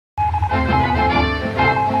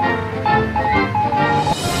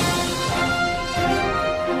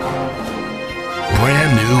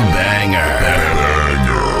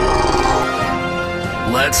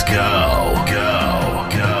Let's go. Go.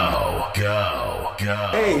 Go. Go. Go.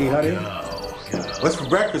 Hey, honey. What's for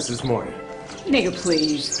breakfast this morning? Nigga,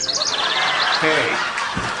 please. Hey,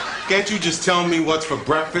 can't you just tell me what's for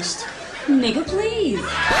breakfast? Nigga, please.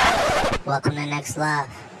 Welcome to Next Love.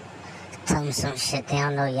 Tell me some shit they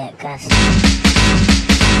don't know yet, Gus.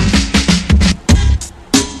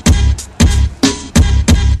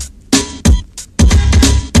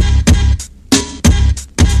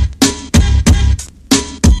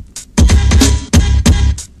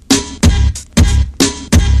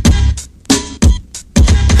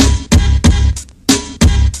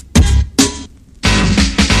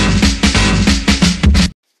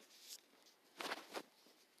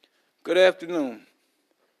 Good afternoon.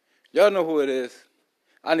 Y'all know who it is.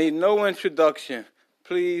 I need no introduction.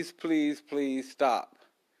 Please, please, please stop.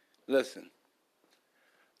 Listen.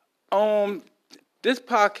 This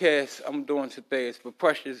podcast I'm doing today is for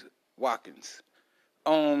Precious Watkins.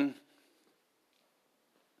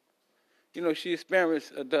 She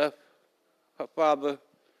experienced a death, her father,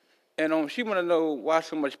 and she want to know why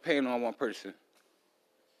so much pain on one person.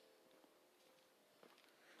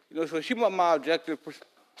 So she want my objective.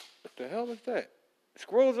 What the hell is that?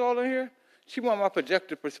 Squirrels all in here? She want my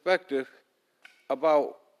projective perspective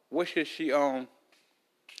about what should she how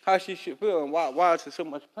she should feel and why is there so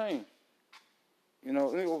much pain.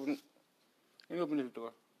 Let me open this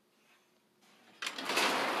door.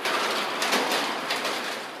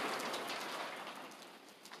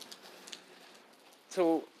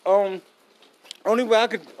 So only thing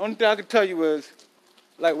I could tell you is,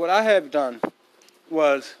 like, what I have done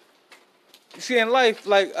was, you see, in life,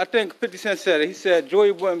 like I think 50 Cent said it, he said,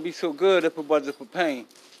 joy wouldn't be so good if it wasn't for pain.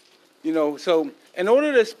 So in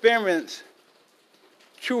order to experience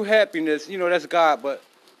true happiness, that's God, but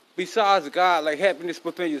besides God, like happiness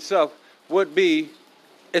within yourself would be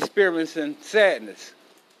experiencing sadness,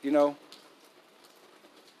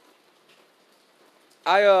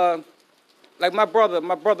 like my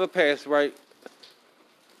brother passed, right?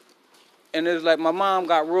 And it's like my mom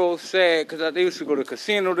got real sad because they used to go to the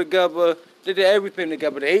casino together. They did everything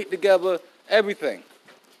together. They ate together, everything,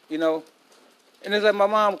 And it's like my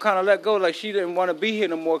mom kind of let go, like she didn't want to be here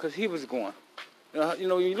no more because he was gone.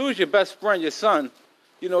 You lose your best friend, your son.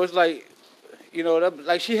 It's like,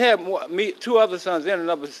 like she had two other sons and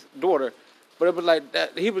another daughter, but it was like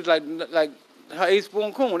that. He was like her ace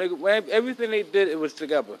spoon coon. Everything they did, it was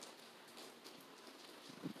together.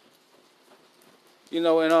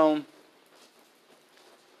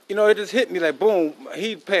 It just hit me like boom,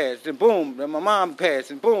 he passed, and boom, then my mom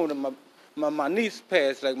passed, and boom, then my niece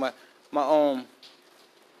passed, like my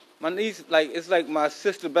niece, like it's like my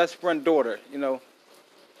sister's best friend daughter, but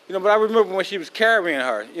I remember when she was carrying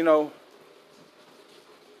her,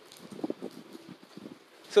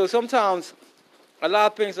 So sometimes a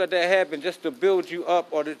lot of things like that happen just to build you up,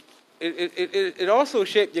 or it also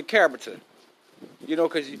shaped your character,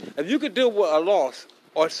 because if you could deal with a loss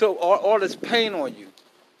or all this pain on you.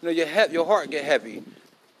 Your heart get heavy.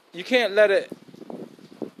 You can't let it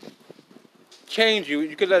change you.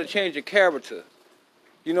 You can let it change your character.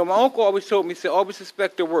 My uncle always told me, he said, always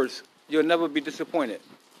expect the worst. You'll never be disappointed.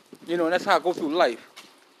 And that's how I go through life.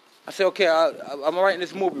 I said, okay, I'm writing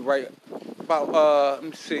this movie, right? About, let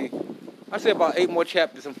me see. I said about 8 more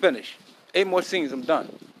chapters, I'm finished. 8 more scenes, I'm done.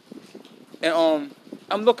 And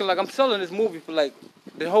I'm looking like I'm selling this movie for like,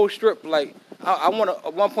 the whole strip, like, I want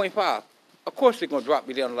a 1.5. Of course they're going to drop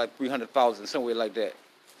me down to like 300,000, somewhere like that.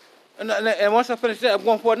 And once I finish that, I'm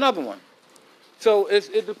going for another one. So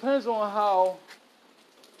it depends on how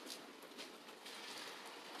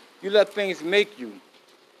you let things make you.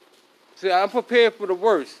 See, I'm prepared for the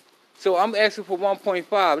worst. So I'm asking for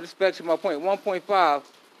 1.5. This back to my point. 1.5,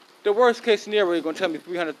 the worst case scenario, you're going to tell me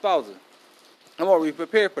 300,000. I'm already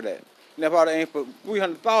prepared for that. And if I'd aim for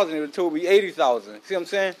 300,000, it would have told me 80,000. See what I'm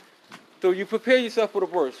saying? So you prepare yourself for the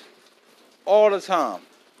worst. All the time.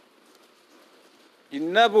 You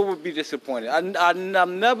never would be disappointed.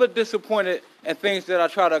 I'm never disappointed in things that I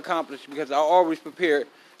try to accomplish because I always prepare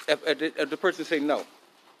if the person say no.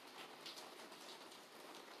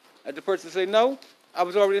 If the person say no, I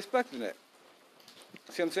was already expecting that.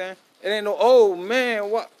 See what I'm saying? It ain't no, oh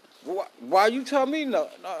man, why you tell me no?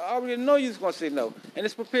 I already know you was going to say no. And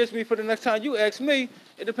this prepares me for the next time you ask me.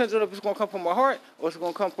 It depends on if it's going to come from my heart or it's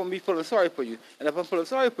going to come from me feeling sorry for you. And if I'm feeling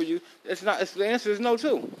sorry for you, the answer is no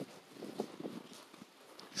too.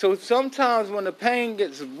 So sometimes when the pain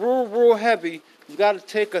gets real heavy, you got to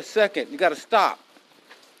take a second. You got to stop.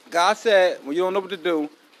 God said, when you don't know what to do,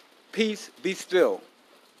 peace, be still.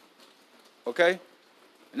 Okay?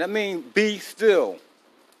 And that means be still.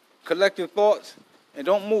 Collect your thoughts and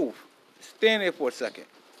don't move. Stand there for a second.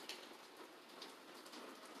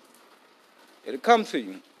 It'll come to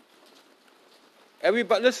you.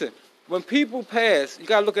 Everybody, listen. When people pass, you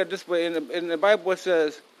gotta look at it this way. In the Bible, it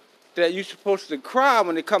says that you're supposed to cry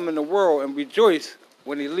when they come in the world and rejoice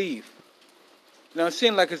when they leave. Now it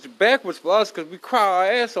seems like it's backwards for us because we cry our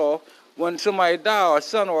ass off when somebody die, our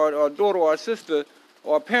son or our daughter or our sister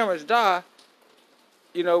or our parents die.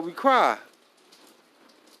 You know, we cry.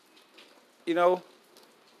 You know,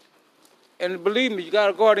 and believe me, you got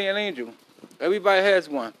a guardian angel. Everybody has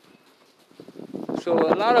one. So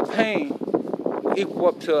a lot of pain equal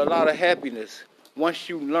up to a lot of happiness once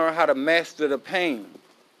you learn how to master the pain.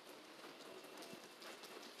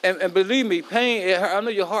 And believe me, pain, I know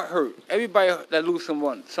your heart hurt. Everybody that lose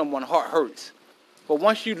someone heart hurts. But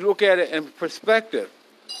once you look at it in perspective,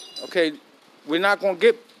 okay, we're not going to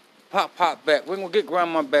get Pop back. We're going to get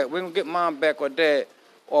grandma back. We're going to get mom back or dad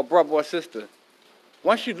or brother or sister.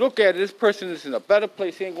 Once you look at it, this person is in a better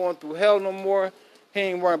place. He ain't going through hell no more. He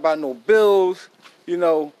ain't worrying about no bills. You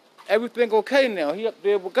know, everything okay now. He up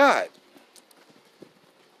there with God.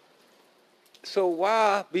 So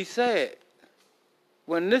why be sad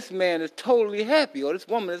when this man is totally happy or this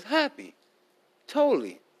woman is happy?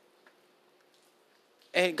 Totally.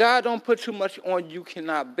 And God don't put too much on you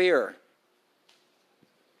cannot bear.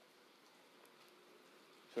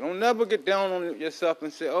 So don't never get down on yourself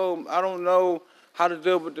and say, oh, I don't know how to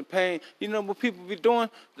deal with the pain. You know what people be doing?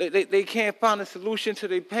 They can't find a solution to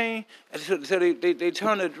their pain, and so they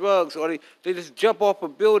turn to drugs or they just jump off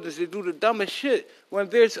of buildings. They do the dumbest shit when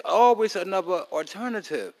there's always another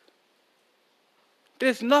alternative.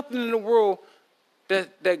 There's nothing in the world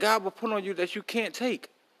that God will put on you that you can't take.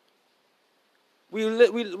 We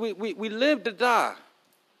live to die.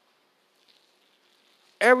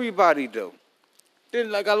 Everybody do. Then,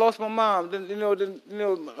 like, I lost my mom. Then,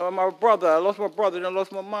 my brother. I lost my brother. Then I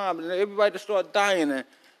lost my mom. And everybody just started dying.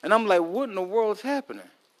 And I'm like, what in the world is happening?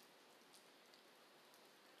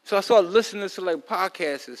 So I started listening to, like,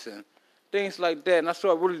 podcasts and things like that. And I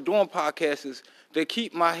started really doing podcasts that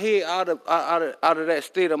keep my head out of that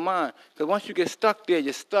state of mind. Because once you get stuck there,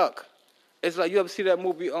 you're stuck. It's like, you ever see that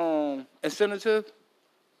movie, Incentive?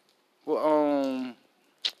 Well,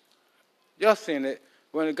 y'all seen it.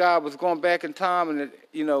 When the guy was going back in time and,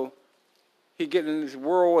 he get in this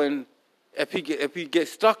world, and if he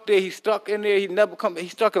gets stuck there, he's stuck in there,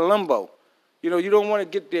 he's stuck in limbo. You don't want to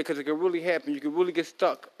get there because it can really happen. You can really get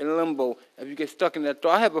stuck in limbo if you get stuck in that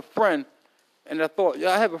thought. I have a friend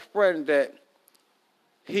that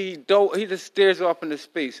he just stares off into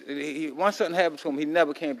space. Once something happened to him, he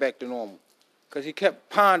never came back to normal because he kept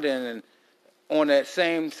pondering on that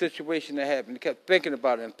same situation that happened. He kept thinking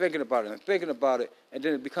about it and thinking about it and thinking about it, and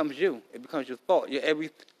then it becomes you. It becomes your thought, your every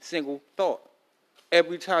single thought.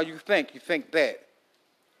 Every time you think that.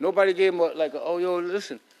 Nobody gave him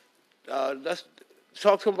listen, let's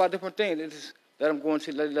talk to him about different things. Let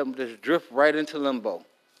him just drift right into limbo.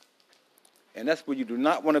 And that's where you do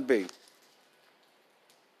not want to be.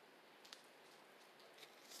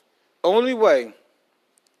 Only way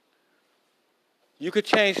you could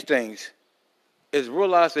change things is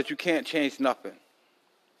realize that you can't change nothing.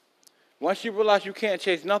 Once you realize you can't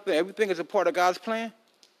change nothing, everything is a part of God's plan,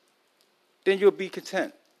 then you'll be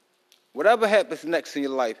content. Whatever happens next in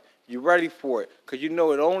your life, you're ready for it because you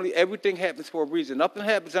know everything happens for a reason. Nothing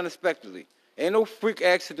happens unexpectedly. Ain't no freak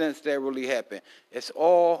accidents that really happen. It's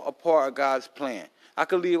all a part of God's plan. I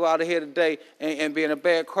could leave out of here today and be in a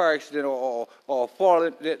bad car accident or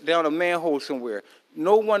fall down a manhole somewhere.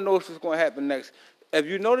 No one knows what's going to happen next. If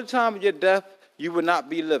you know the time of your death, you will not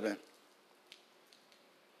be living.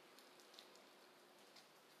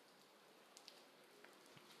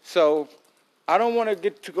 So I don't want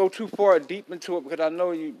to go too far deep into it because I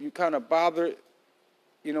know you kind of bothered,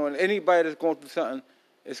 and anybody that's going through something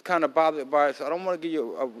is kind of bothered by it. So I don't want to give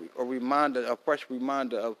you a fresh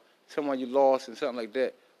reminder of someone you lost and something like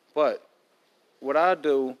that. But what I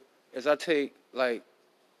do is I take like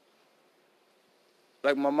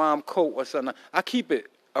my mom's coat or something. I keep it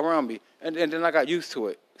around me, and then I got used to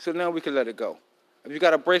it. So now we can let it go. If you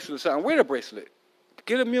got a bracelet or something, wear the bracelet.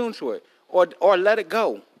 Get immune to it, or let it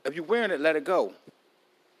go. If you're wearing it, let it go.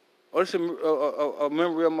 Or it's a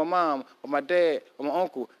memory of my mom or my dad or my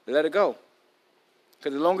uncle. Let it go.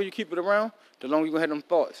 Because the longer you keep it around, the longer you're going to have them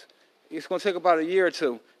thoughts. It's going to take about a year or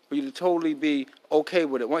two for you to totally be okay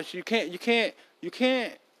with it. Once you can't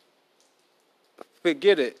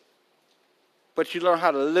forget it, but you learn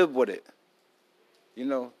how to live with it.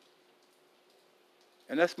 And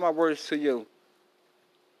that's my words to you.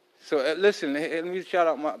 So listen, let me shout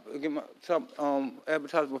out some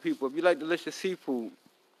advertising for people. If you like delicious seafood,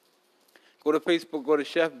 go to Facebook, go to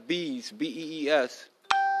Chef Bees, Bees,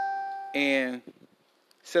 and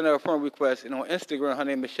Send her a friend request. And on Instagram, her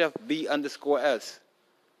name is Chef B_S.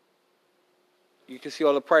 You can see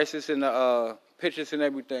all the prices and the pictures and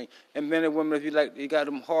everything. And men and women, if you like, you got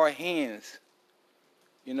them hard hands.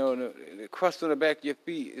 You know, the crust on the back of your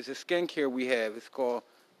feet is a skincare we have. It's called,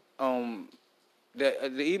 the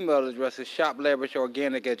email address is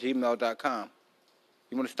shoplavishorganic@gmail.com.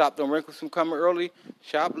 You want to stop them wrinkles from coming early?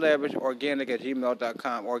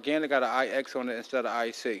 Shoplavishorganic@gmail.com. Organic got an IX on it instead of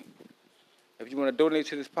IC. If you want to donate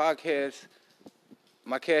to this podcast,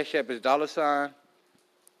 my cash app is $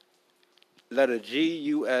 letter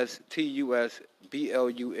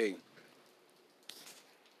GUSTUSBLUE.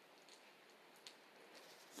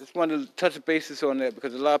 Just wanted to touch bases on that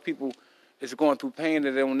because a lot of people is going through pain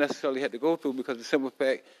that they don't necessarily have to go through because of the simple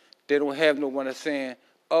fact they don't have no one that's saying,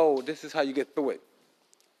 oh, this is how you get through it.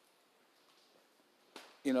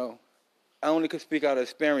 You know, I only can speak out of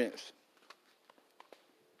experience.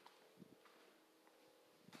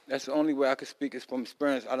 That's the only way I can speak is from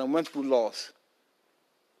experience. I done went through loss.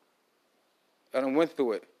 I done went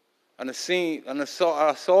through it. I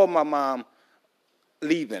saw my mom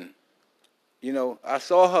leaving. You know, I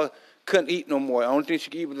saw her couldn't eat no more. I don't think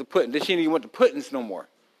she could eat with the pudding. Then she didn't even want the puddings no more.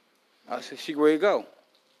 I said, she ready to go.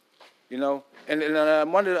 You know, and I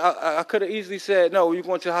wondered, I could have easily said, no, you're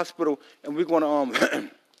going to the hospital and we're going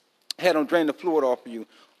to have them drain the fluid off of you.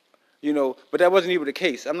 You know, but that wasn't even the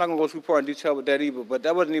case. I'm not going to go too far in detail with that either, but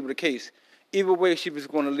that wasn't even the case. Either way, she was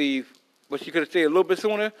going to leave, but she could have stayed a little bit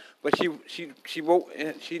sooner, but she wrote,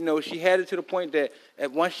 and she knows she had it to the point that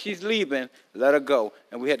once she's leaving, let her go,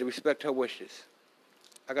 and we had to respect her wishes.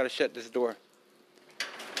 I got to shut this door.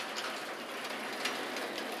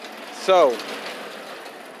 So,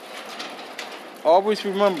 always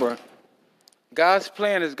remember, God's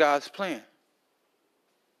plan is God's plan.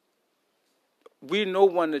 We're no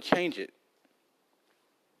one to change it.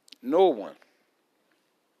 No one.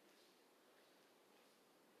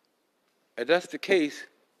 If that's the case,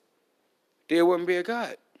 there wouldn't be a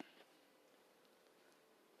God.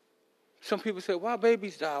 Some people say, why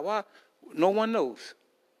babies die? Why? No one knows.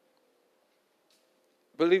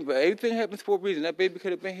 Believe me, everything happens for a reason. That baby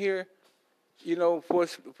could have been here, you know, for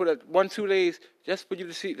that 1-2 days, just for you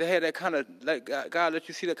to see, to have that kind of, like God let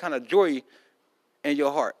you see that kind of joy in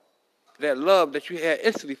your heart. That love that you had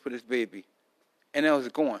instantly for this baby. And that was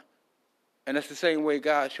gone. And that's the same way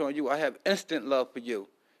God's showing you, I have instant love for you.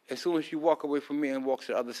 As soon as you walk away from me and walk to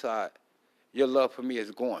the other side, your love for me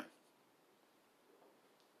is gone.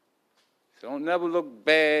 So don't never look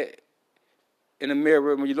bad in the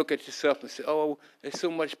mirror when you look at yourself and say, oh, there's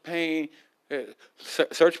so much pain.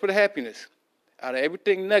 Search for the happiness. Out of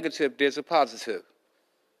everything negative, there's a positive.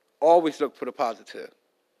 Always look for the positive.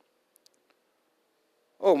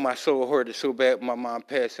 Oh, my soul hurt it so bad when my mom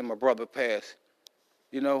passed and my brother passed,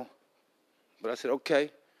 you know. But I said,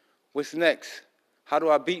 okay, what's next? How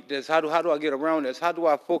do I beat this? How do I get around this? How do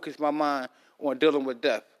I focus my mind on dealing with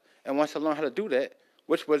death? And once I learned how to do that,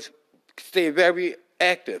 which was stay very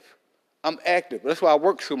active. I'm active. That's why I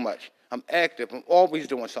work so much. I'm active. I'm always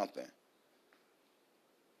doing something.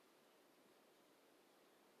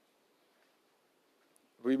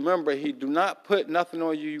 Remember, he do not put nothing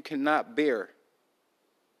on you you cannot bear.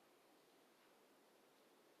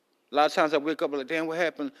 A lot of times I wake up like, damn, what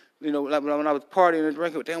happened? You know, like when I was partying and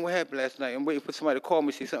drinking, damn, what happened last night? I'm waiting for somebody to call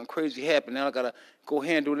me, say something crazy happened. Now I got to go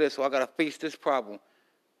handle this, or I got to face this problem.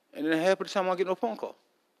 And then half of the time I get no phone call.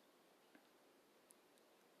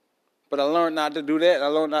 But I learned not to do that. I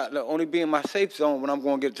learned not to only be in my safe zone when I'm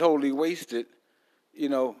going to get totally wasted. You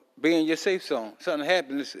know, be in your safe zone. Something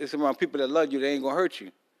happens, it's around people that love you, they ain't going to hurt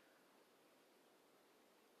you.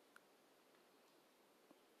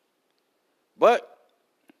 But,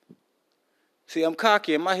 see, I'm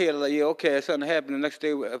cocky in my head, like, yeah, okay, if something happened the next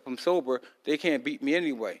day, if I'm sober, they can't beat me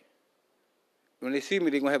anyway. When they see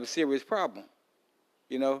me, they're going to have a serious problem.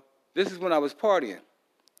 You know, this is when I was partying.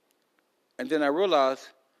 And then I realized,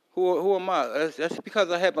 who am I? That's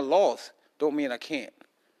because I haven't lost, don't mean I can't.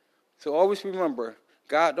 So always remember,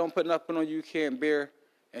 God don't put nothing on you can't bear,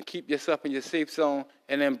 and keep yourself in your safe zone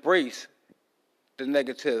and embrace the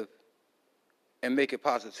negative and make it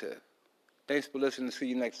positive. Thanks for listening. See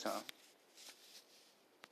you next time.